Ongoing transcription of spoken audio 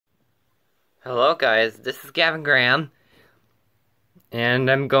Hello guys, this is Gavin Graham, and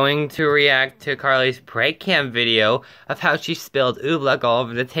I'm going to react to Carly's prank cam video of how she spilled oobleck all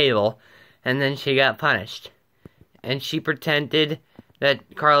over the table, and then she got punished. And she pretended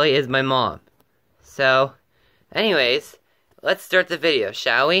that Carly is my mom. So, anyways, let's start the video,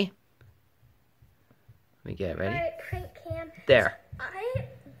 shall we? Let me get ready. Alright, prank cam. There. I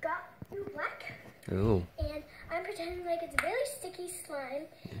got oobleck. Ooh. And I'm pretending like it's really sticky slime.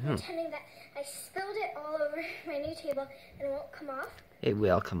 Pretending that I spilled it all over my new table and it won't come off. It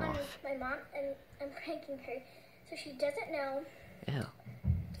will come on off. my mom, and I'm pranking her so she doesn't know. Ew.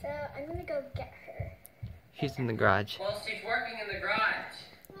 So I'm gonna go get her. She's in the garage. Well, she's working in the garage.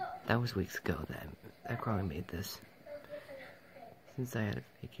 That was weeks ago that Carly made this. Since I had a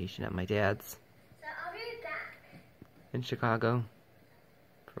vacation at my dad's So I'll be back. in Chicago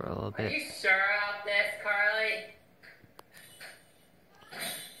for a little Are bit. you sure about this, Carly?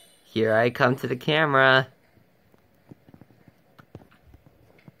 Here I come to the camera.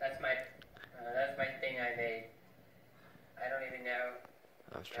 That's my thing I made. I don't even know.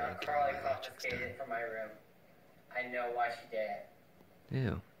 I was trying to get Carly my electrics confiscated done. it from my room. I know why she did it.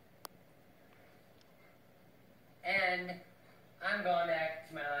 Ew. And I'm going back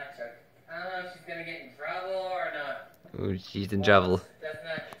to my electric. I don't know if she's gonna get in trouble or not. Ooh, she's in trouble. That's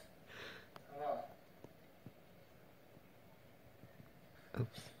not. Well,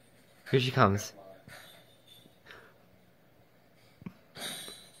 Oops. Here she comes.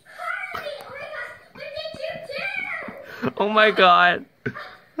 Carly! Oh my gosh! What did you do? Oh my god.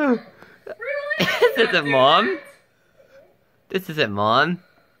 This isn't mom. This isn't mom.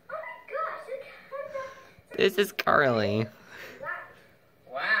 Oh my gosh! This is Carly.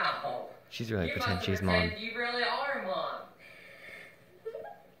 wow. She's really You pretend must she's pretend mom. You really are mom.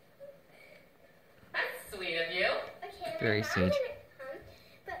 That's sweet of you. Okay, Very now I'm sweet. gonna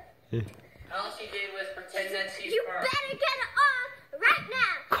come, but All she did was pretend that she's you firm. better get it off right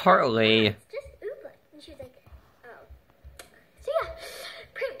now! Carly. It's just oobleck. And she was like, oh. So yeah,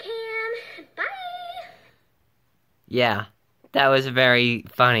 print cam. Bye! Yeah, that was very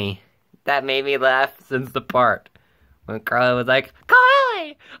funny. That made me laugh since the part when Carly was like,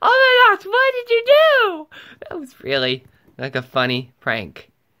 Carly! Oh my gosh, what did you do? That was really like a funny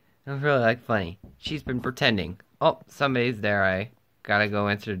prank. It was really like funny. She's been pretending. Oh, somebody's there. I gotta go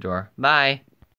answer the door. Bye.